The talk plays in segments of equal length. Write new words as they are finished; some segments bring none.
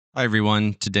Hi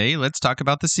everyone, today let's talk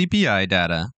about the CPI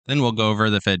data. Then we'll go over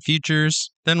the Fed futures,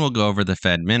 then we'll go over the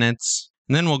Fed minutes,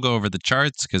 and then we'll go over the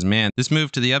charts because man, this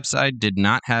move to the upside did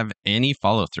not have any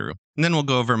follow through. And then we'll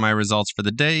go over my results for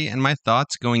the day and my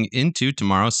thoughts going into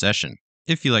tomorrow's session.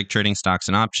 If you like trading stocks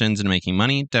and options and making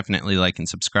money, definitely like and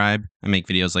subscribe. I make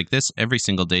videos like this every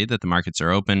single day that the markets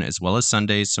are open, as well as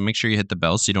Sundays, so make sure you hit the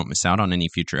bell so you don't miss out on any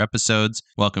future episodes.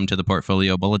 Welcome to the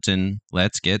Portfolio Bulletin.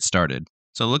 Let's get started.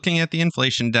 So looking at the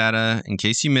inflation data, in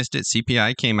case you missed it,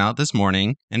 CPI came out this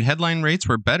morning, and headline rates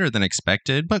were better than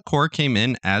expected, but core came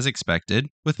in as expected,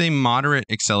 with a moderate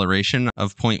acceleration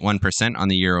of 0.1% on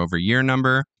the year-over-year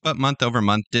number, but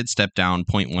month-over-month did step down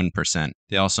 0.1%.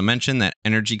 They also mentioned that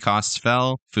energy costs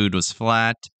fell, food was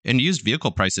flat, and used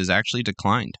vehicle prices actually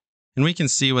declined. And we can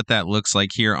see what that looks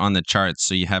like here on the charts.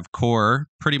 So you have core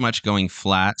pretty much going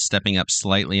flat, stepping up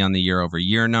slightly on the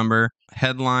year-over-year number.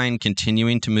 Headline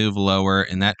continuing to move lower,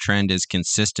 and that trend is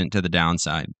consistent to the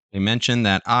downside. We mentioned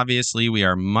that obviously we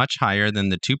are much higher than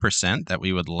the 2% that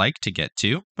we would like to get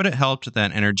to, but it helped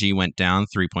that energy went down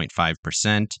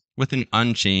 3.5% with an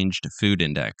unchanged food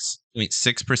index.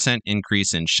 0.6%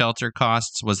 increase in shelter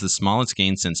costs was the smallest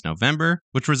gain since November,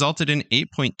 which resulted in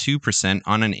 8.2%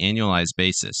 on an annualized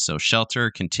basis. So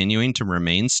shelter continuing to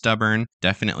remain stubborn.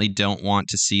 Definitely don't want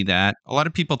to see that. A lot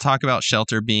of people talk about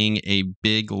shelter being a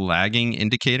big lagging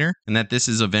indicator and that this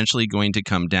is eventually going to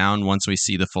come down once we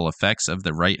see the full effects of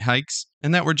the rate hikes,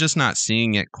 and that we're just not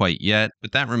seeing it quite yet,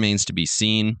 but that remains to be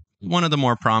seen. One of the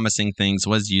more promising things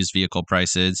was used vehicle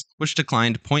prices, which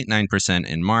declined 0.9%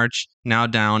 in March, now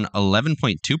down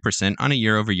 11.2% on a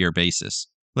year-over-year basis.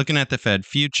 Looking at the Fed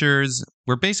futures,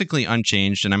 we're basically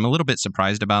unchanged, and I'm a little bit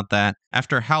surprised about that.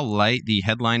 After how light the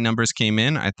headline numbers came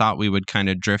in, I thought we would kind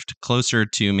of drift closer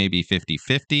to maybe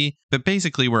 50-50, but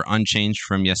basically we're unchanged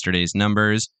from yesterday's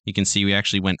numbers. You can see we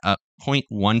actually went up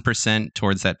 0.1%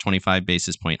 towards that 25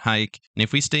 basis point hike. And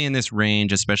if we stay in this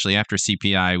range, especially after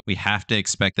CPI, we have to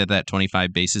expect that that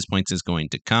 25 basis points is going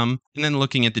to come. And then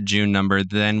looking at the June number,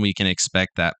 then we can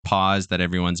expect that pause that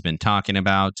everyone's been talking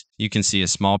about. You can see a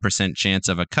small percent chance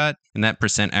of a cut, and that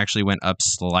percent actually went up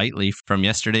slightly from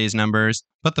yesterday's numbers.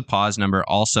 But the pause number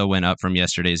also went up from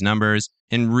yesterday's numbers.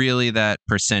 And really that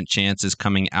percent chance is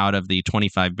coming out of the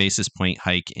 25 basis point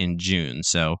hike in June.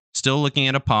 So still looking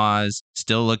at a pause,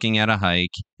 still looking at a hike,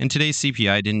 and today's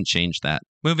CPI didn't change that.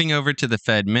 Moving over to the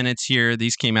Fed minutes here,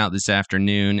 these came out this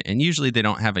afternoon, and usually they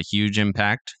don't have a huge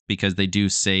impact because they do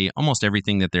say almost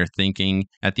everything that they're thinking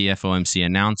at the FOMC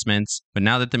announcements. But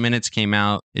now that the minutes came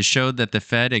out, it showed that the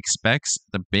Fed expects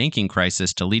the banking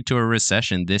crisis to lead to a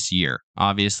recession this year.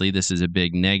 Obviously, this is a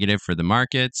big negative for the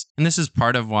markets, and this is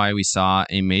part of why we saw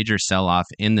a major sell-off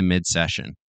in the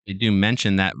mid-session. They do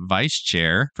mention that Vice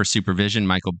Chair for Supervision,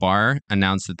 Michael Barr,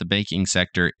 announced that the banking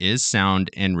sector is sound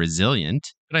and resilient,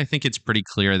 but I think it's pretty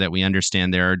clear that we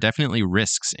understand there are definitely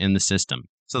risks in the system.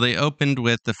 So they opened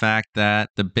with the fact that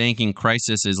the banking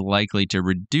crisis is likely to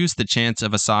reduce the chance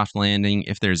of a soft landing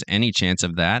if there's any chance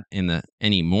of that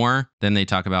anymore. Then they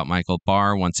talk about Michael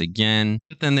Barr once again,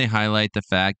 but then they highlight the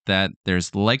fact that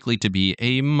there's likely to be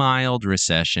a mild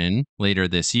recession later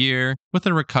this year with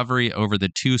a recovery over the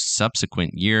 2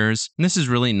 subsequent years. And this is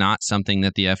really not something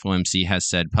that the FOMC has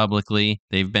said publicly.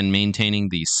 They've been maintaining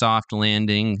the soft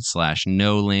landing /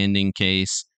 no landing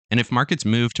case. And if markets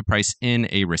move to price in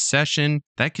a recession,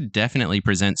 that could definitely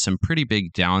present some pretty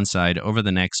big downside over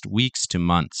the next weeks to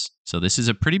months. So this is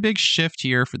a pretty big shift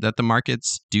here that the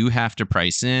markets do have to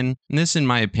price in. And this, in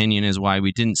my opinion, is why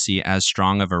we didn't see as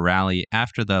strong of a rally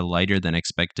after the lighter than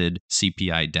expected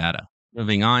CPI data.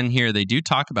 Moving on here, they do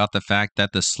talk about the fact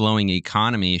that the slowing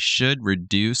economy should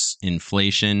reduce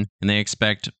inflation, and they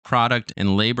expect product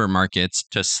and labor markets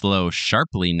to slow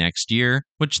sharply next year,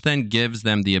 which then gives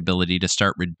them the ability to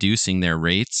start reducing their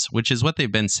rates, which is what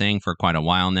they've been saying for quite a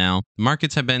while now.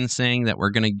 Markets have been saying that we're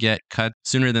going to get cut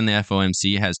sooner than the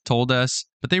FOMC has told us,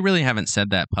 but they really haven't said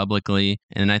that publicly,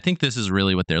 and I think this is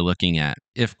really what they're looking at.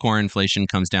 If core inflation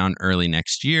comes down early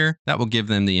next year, that will give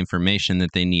them the information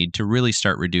that they need to really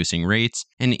start reducing rates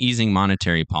and easing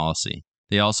monetary policy.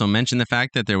 They also mentioned the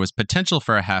fact that there was potential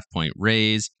for a half-point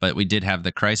raise, but we did have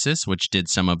the crisis, which did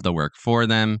some of the work for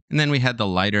them. And then we had the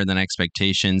lighter than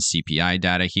expectations CPI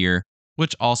data here,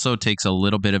 which also takes a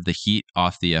little bit of the heat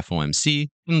off the FOMC.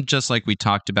 And just like we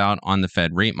talked about on the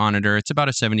Fed rate monitor, it's about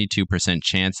a 72%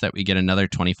 chance that we get another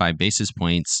 25 basis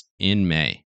points in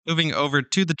May. Moving over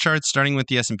to the charts, starting with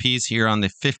the S&Ps here on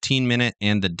the 15-minute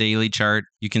and the daily chart,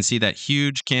 you can see that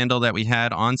huge candle that we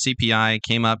had on CPI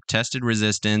came up, tested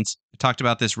resistance. We talked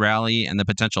about this rally and the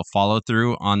potential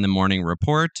follow-through on the morning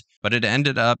report, but it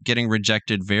ended up getting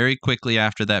rejected very quickly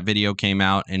after that video came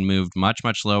out and moved much,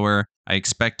 much lower. I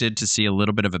expected to see a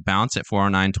little bit of a bounce at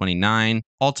 409.29.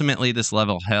 Ultimately, this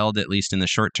level held, at least in the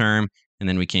short term, and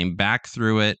then we came back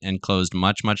through it and closed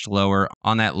much, much lower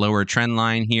on that lower trend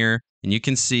line here. And you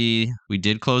can see we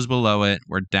did close below it.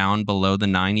 We're down below the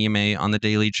 9 EMA on the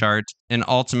daily chart. And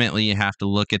ultimately, you have to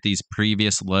look at these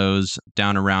previous lows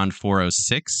down around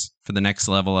 406 for the next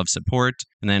level of support.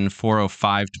 And then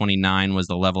 405.29 was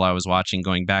the level I was watching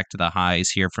going back to the highs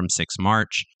here from 6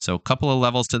 March. So a couple of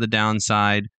levels to the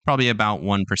downside, probably about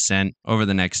 1% over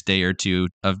the next day or two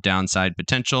of downside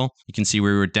potential. You can see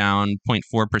we were down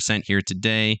 0.4% here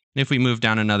today. And if we move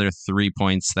down another 3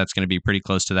 points, that's going to be pretty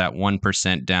close to that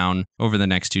 1% down over the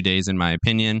next 2 days, in my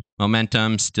opinion.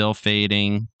 Momentum still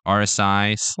fading.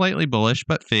 RSI slightly bullish,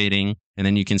 but fading. And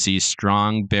then you can see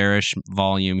strong bearish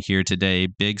volume here today.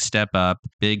 Big step up,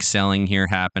 big selling here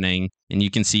happening. And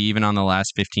you can see even on the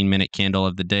last 15-minute candle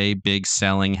of the day, big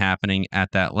selling happening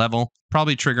at that level,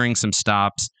 probably triggering some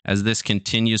stops as this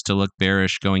continues to look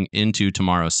bearish going into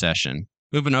tomorrow's session.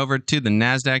 Moving over to the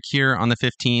NASDAQ here on the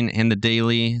 15 and the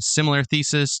daily, similar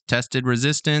thesis, tested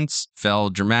resistance, fell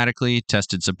dramatically,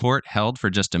 tested support, held for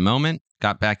just a moment,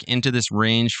 got back into this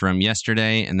range from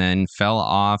yesterday, and then fell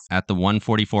off at the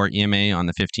 144 EMA on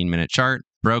the 15-minute chart.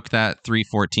 Broke that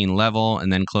 314 level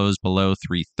and then closed below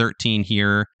 313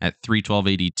 here at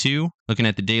 312.82. Looking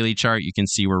at the daily chart, you can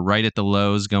see we're right at the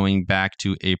lows going back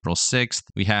to April 6th.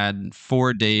 We had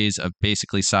 4 days of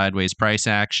basically sideways price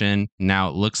action. Now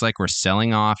it looks like we're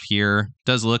selling off here.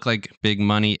 Does look like big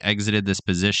money exited this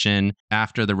position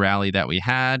after the rally that we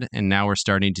had, and now we're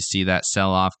starting to see that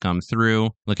sell-off come through.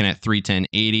 Looking at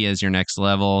 310.80 as your next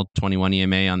level, 21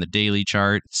 EMA on the daily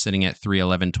chart, sitting at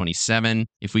 311.27.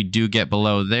 If we do get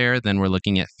below there, then we're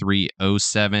looking at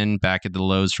 307 back at the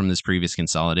lows from this previous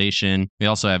consolidation. We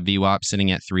also have VWAP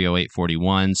sitting at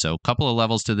 308.41, so a couple of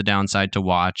levels to the downside to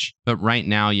watch. But right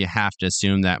now, you have to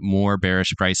assume that more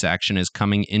bearish price action is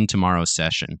coming in tomorrow's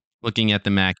session. Looking at the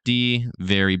MACD,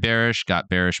 very bearish, got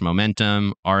bearish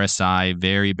momentum. RSI,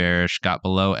 very bearish, got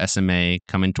below SMA,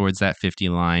 coming towards that 50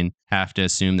 line. Have to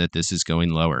assume that this is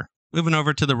going lower. Moving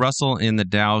over to the Russell and the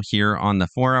Dow here on the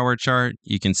 4-hour chart,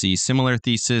 you can see similar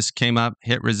thesis, came up,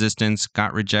 hit resistance,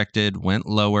 got rejected, went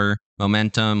lower.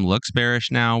 Momentum looks bearish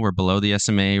now. We're below the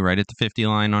SMA, right at the 50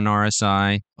 line on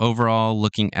RSI. Overall,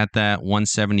 looking at that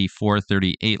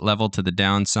 174.38 level to the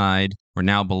downside. We're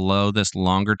now below this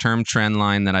longer-term trend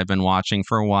line that I've been watching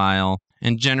for a while.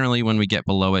 And generally, when we get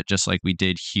below it, just like we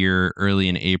did here early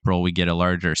in April, we get a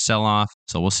larger sell-off.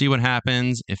 So we'll see what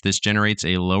happens. If this generates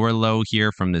a lower low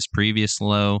here from this previous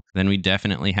low, then we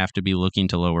definitely have to be looking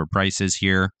to lower prices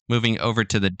here. Moving over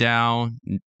to the Dow,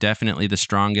 definitely the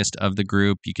strongest of the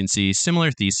group. You can see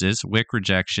similar thesis, wick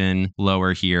rejection,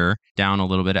 lower here, down a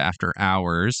little bit after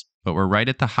hours. But we're right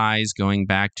at the highs going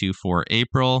back to for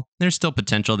April. There's still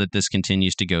potential that this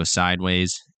continues to go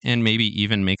sideways and maybe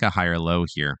even make a higher low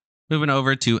here. Moving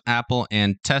over to Apple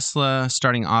and Tesla,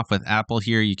 starting off with Apple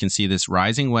here, you can see this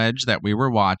rising wedge that we were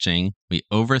watching. We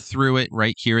overthrew it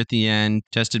right here at the end,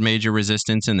 tested major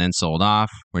resistance, and then sold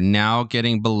off. We're now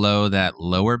getting below that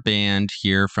lower band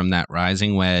here from that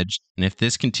rising wedge. And if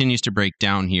this continues to break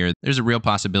down here, there's a real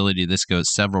possibility this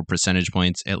goes several percentage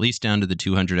points, at least down to the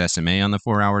 200 SMA on the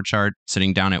 4-hour chart,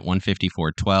 sitting down at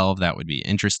 154.12. That would be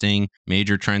interesting.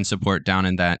 Major trend support down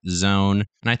in that zone.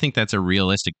 And I think that's a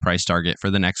realistic price target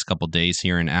for the next couple days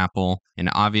here in Apple. And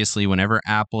obviously, whenever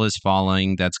Apple is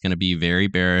falling, that's going to be very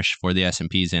bearish for the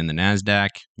S&Ps and the NASDAQ.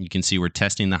 You can see we're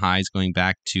testing the highs going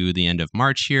back to the end of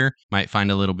March here. Might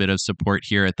find a little bit of support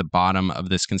here at the bottom of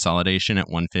this consolidation at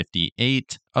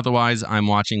 158. Otherwise, I'm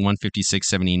watching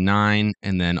 156.79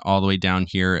 and then all the way down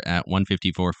here at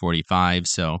 154.45.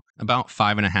 So about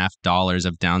 $5.50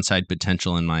 of downside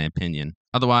potential in my opinion.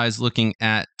 Otherwise, looking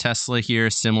at Tesla here,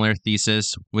 similar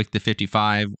thesis, wick the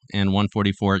 55 and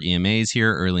 144 EMAs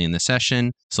here early in the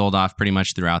session, sold off pretty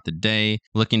much throughout the day.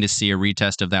 Looking to see a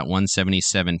retest of that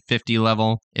 177.50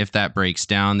 level. If that breaks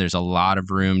down, there's a lot of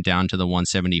room down to the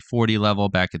 170.40 level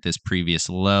back at this previous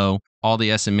low. All the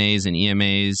SMAs and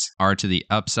EMAs are to the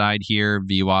upside here.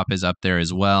 VWAP is up there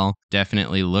as well.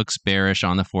 Definitely looks bearish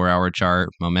on the 4-hour chart.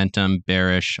 Momentum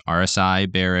bearish,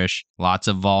 RSI bearish, lots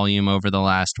of volume over the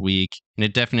last week. And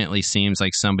it definitely seems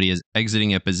like somebody is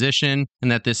exiting a position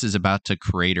and that this is about to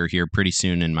crater here pretty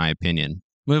soon in my opinion.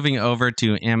 Moving over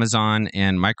to Amazon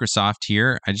and Microsoft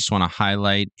here, I just want to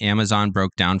highlight Amazon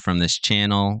broke down from this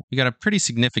channel. We got a pretty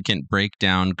significant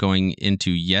breakdown going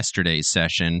into yesterday's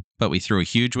session, but we threw a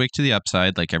huge wick to the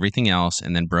upside like everything else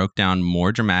and then broke down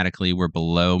more dramatically. We're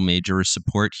below major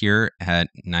support here at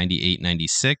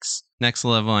 98.96. Next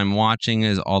level I'm watching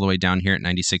is all the way down here at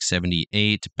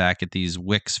 96.78, back at these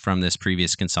wicks from this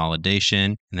previous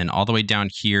consolidation. And then all the way down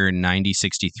here,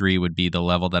 90.63 would be the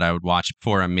level that I would watch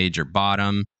for a major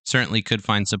bottom. Certainly could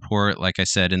find support, like I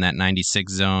said, in that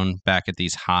 96 zone, back at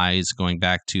these highs going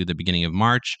back to the beginning of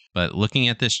March. But looking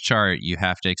at this chart, you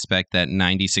have to expect that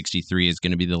 90.63 is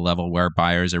going to be the level where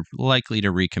buyers are likely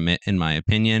to recommit, in my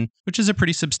opinion, which is a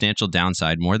pretty substantial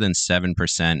downside, more than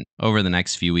 7% over the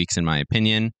next few weeks, in my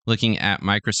opinion. Looking at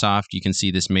Microsoft, you can see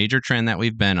this major trend that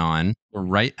we've been on. We're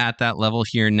right at that level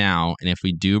here now, and if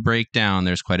we do break down,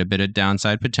 there's quite a bit of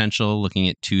downside potential, looking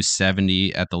at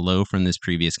 270 at the low from this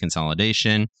previous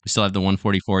consolidation. We still have the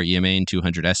 144 EMA and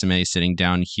 200 SMA sitting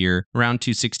down here around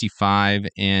 265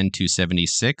 and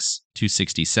 276.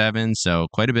 267, so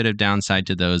quite a bit of downside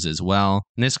to those as well.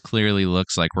 And this clearly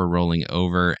looks like we're rolling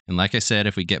over. And like I said,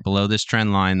 if we get below this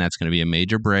trend line, that's going to be a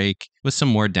major break with some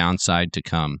more downside to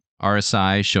come.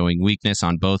 RSI showing weakness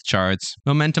on both charts.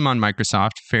 Momentum on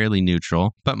Microsoft fairly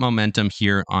neutral, but momentum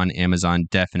here on Amazon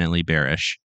definitely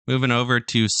bearish. Moving over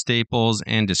to staples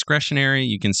and discretionary,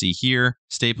 you can see here,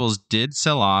 staples did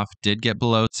sell off, did get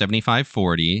below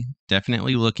 75.40,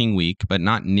 definitely looking weak, but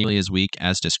not nearly as weak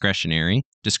as discretionary.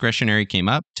 Discretionary came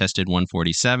up, tested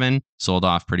 147, sold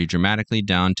off pretty dramatically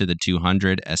down to the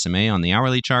 200 SMA on the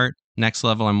hourly chart. Next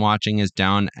level I'm watching is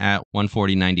down at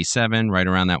 140.97, right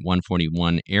around that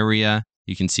 141 area.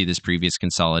 You can see this previous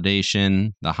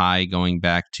consolidation, the high going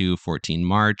back to 14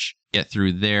 March. Get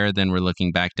through there, then we're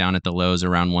looking back down at the lows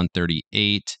around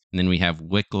 138, and then we have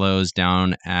wick lows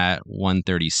down at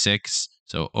 136.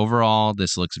 So overall,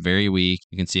 this looks very weak.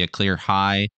 You can see a clear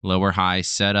high, lower high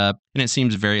setup, and it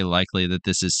seems very likely that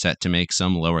this is set to make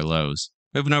some lower lows.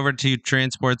 Moving over to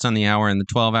transports on the hour and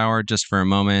the 12-hour just for a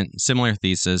moment. Similar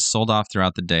thesis, sold off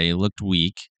throughout the day, looked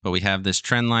weak, but we have this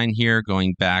trend line here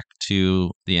going back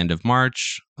to the end of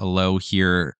March, a low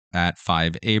here at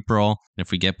 5 April. And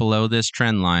if we get below this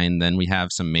trend line, then we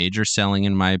have some major selling,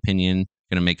 in my opinion.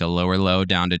 Going to make a lower low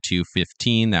down to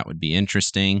 215. That would be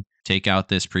interesting. Take out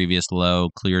this previous low,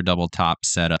 clear double top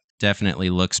setup. Definitely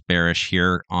looks bearish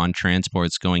here on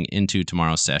transports going into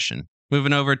tomorrow's session.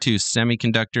 Moving over to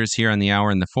semiconductors here on the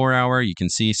hour and the 4-hour, you can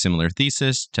see similar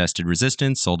thesis, tested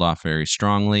resistance, sold off very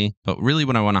strongly. But really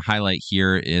what I want to highlight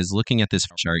here is looking at this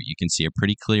chart, you can see a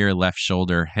pretty clear left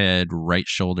shoulder head, right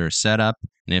shoulder setup.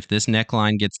 And if this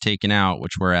neckline gets taken out,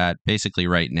 which we're at basically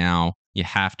right now, you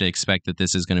have to expect that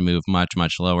this is going to move much,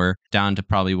 much lower, down to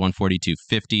probably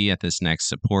 142.50 at this next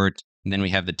support. And then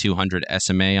we have the 200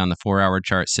 SMA on the 4-hour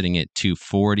chart sitting at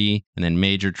 240, and then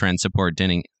major trend support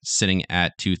sitting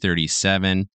at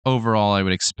 237. Overall, I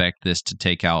would expect this to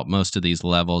take out most of these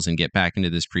levels and get back into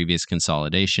this previous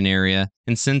consolidation area.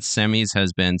 And since semis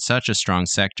has been such a strong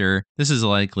sector, this is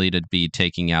likely to be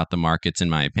taking out the markets, in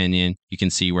my opinion. You can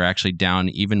see we're actually down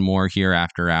even more here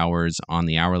after hours on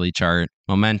the hourly chart.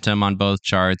 Momentum on both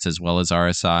charts as well as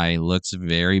RSI looks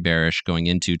very bearish going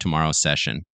into tomorrow's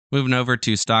session. Moving over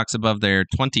to stocks above their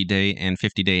 20-day and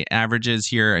 50-day averages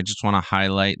here, I just want to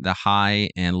highlight the high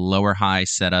and lower high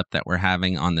setup that we're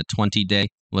having on the 20-day.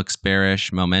 Looks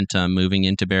bearish, momentum moving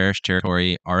into bearish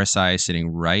territory, RSI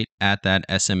sitting right at that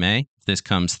SMA. If this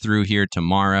comes through here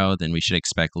tomorrow, then we should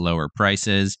expect lower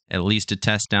prices, at least a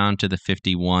test down to the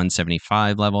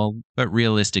 51.75 level, but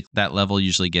realistic, that level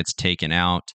usually gets taken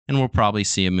out, and we'll probably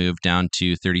see a move down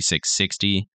to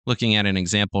 36.60. Looking at an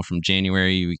example from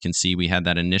January, we can see we had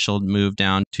that initial move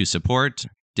down to support.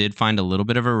 Did find a little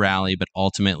bit of a rally, but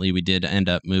ultimately we did end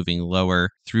up moving lower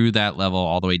through that level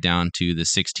all the way down to the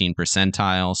 16th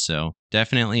percentile. So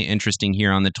definitely interesting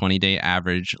here on the 20-day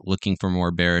average, looking for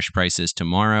more bearish prices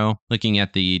tomorrow. Looking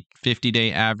at the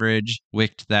 50-day average,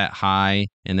 wicked that high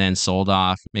and then sold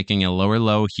off, making a lower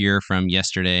low here from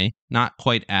yesterday. Not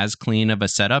quite as clean of a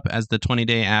setup as the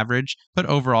 20-day average, but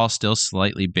overall still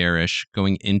slightly bearish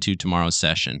going into tomorrow's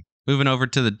session. Moving over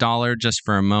to the dollar just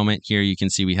for a moment here, you can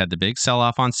see we had the big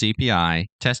sell-off on CPI,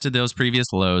 tested those previous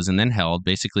lows and then held,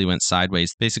 basically went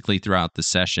sideways basically throughout the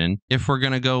session. If we're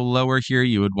going to go lower here,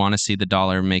 you would want to see the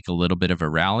dollar make a little bit of a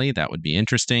rally. That would be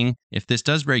interesting. If this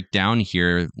does break down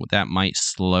here, that might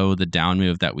slow the down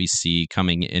move that we see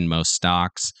coming in most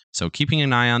stocks. So keeping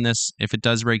an eye on this, if it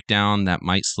does break down, that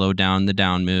might slow down the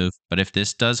down move. But if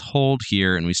this does hold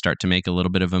here and we start to make a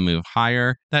little bit of a move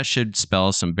higher, that should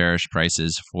spell some bearish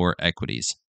prices for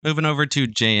equities. Moving over to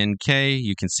JNK,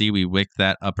 you can see we wicked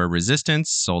that upper resistance,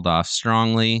 sold off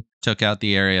strongly, took out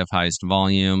the area of highest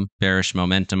volume, bearish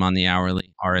momentum on the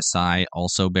hourly, RSI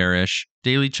also bearish.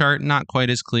 Daily chart not quite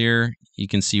as clear. You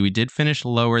can see we did finish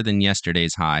lower than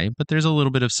yesterday's high, but there's a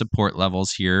little bit of support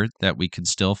levels here that we could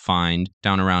still find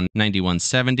down around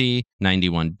 $91.70,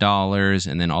 $91,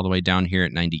 and then all the way down here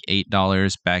at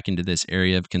 $98 back into this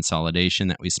area of consolidation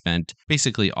that we spent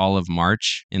basically all of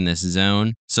March in this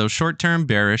zone. So short-term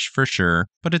bearish for sure,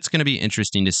 but it's going to be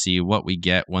interesting to see what we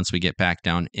get once we get back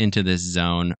down into this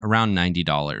zone around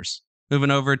 $90. Moving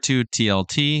over to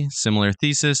TLT, similar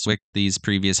thesis with these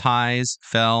previous highs,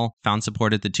 fell, found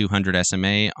support at the 200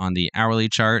 SMA on the hourly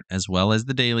chart as well as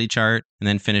the daily chart, and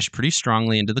then finished pretty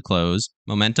strongly into the close.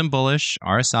 Momentum bullish,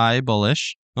 RSI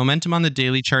bullish. Momentum on the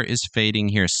daily chart is fading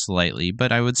here slightly,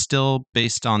 but I would still,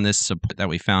 based on this support that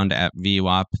we found at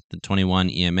VWAP, the 21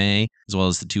 EMA, as well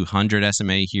as the 200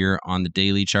 SMA here on the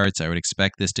daily charts, I would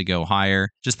expect this to go higher.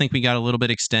 Just think we got a little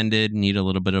bit extended, need a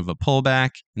little bit of a pullback,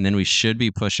 and then we should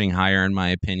be pushing higher in my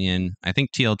opinion. I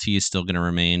think TLT is still going to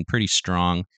remain pretty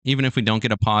strong. Even if we don't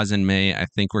get a pause in May, I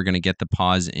think we're going to get the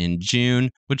pause in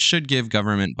June, which should give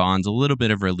government bonds a little bit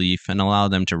of relief and allow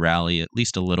them to rally at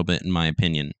least a little bit in my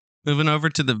opinion. Moving over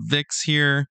to the VIX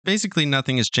here, basically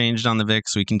nothing has changed on the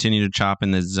VIX. We continue to chop in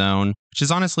this zone, which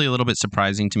is honestly a little bit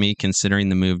surprising to me considering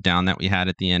the move down that we had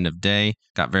at the end of day.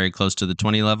 Got very close to the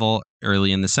 20 level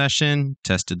early in the session,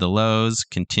 tested the lows,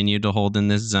 continued to hold in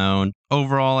this zone.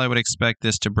 Overall, I would expect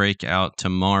this to break out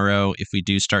tomorrow if we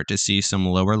do start to see some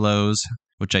lower lows,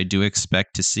 which I do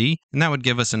expect to see, and that would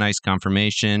give us a nice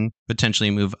confirmation,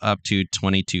 potentially move up to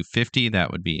 2250.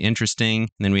 That would be interesting. And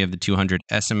then we have the 200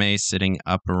 SMA sitting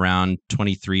up around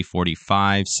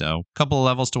 2345, so a couple of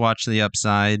levels to watch to the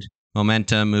upside.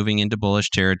 Momentum moving into bullish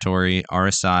territory,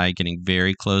 RSI getting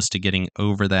very close to getting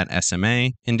over that SMA.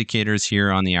 Indicators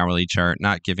here on the hourly chart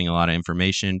not giving a lot of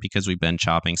information because we've been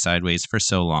chopping sideways for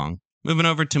so long. Moving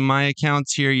over to my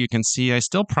accounts here, you can see I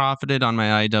still profited on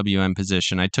my IWM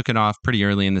position. I took it off pretty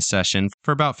early in the session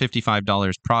for about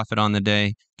 $55 profit on the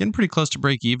day. Getting pretty close to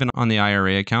break even on the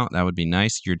IRA account. That would be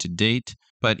nice year to date.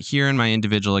 But here in my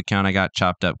individual account, I got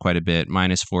chopped up quite a bit,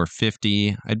 minus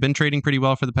 450. I'd been trading pretty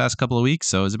well for the past couple of weeks,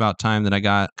 so it was about time that I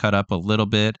got cut up a little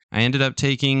bit. I ended up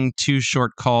taking 2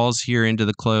 short calls here into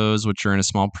the close, which are in a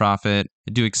small profit.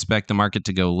 I do expect the market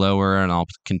to go lower, and I'll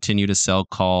continue to sell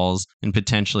calls and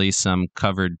potentially some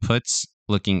covered puts.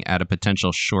 Looking at a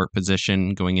potential short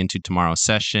position going into tomorrow's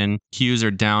session. Qs are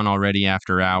down already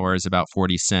after hours, about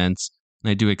 40 cents.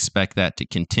 I do expect that to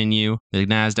continue. The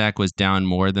NASDAQ was down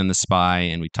more than the SPY,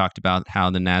 and we talked about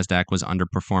how the NASDAQ was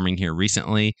underperforming here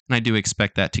recently, and I do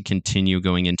expect that to continue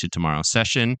going into tomorrow's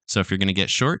session. So if you're going to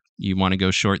get short, you want to go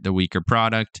short the weaker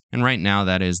product, and right now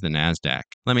that is the NASDAQ.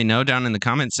 Let me know down in the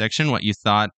comment section what you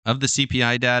thought of the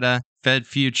CPI data, Fed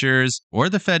futures, or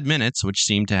the Fed minutes, which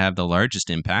seem to have the largest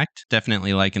impact.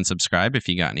 Definitely like and subscribe if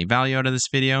you got any value out of this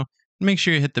video. Make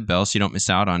sure you hit the bell so you don't miss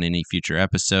out on any future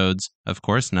episodes. Of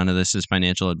course, none of this is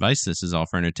financial advice. This is all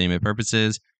for entertainment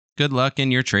purposes. Good luck in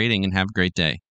your trading and have a great day.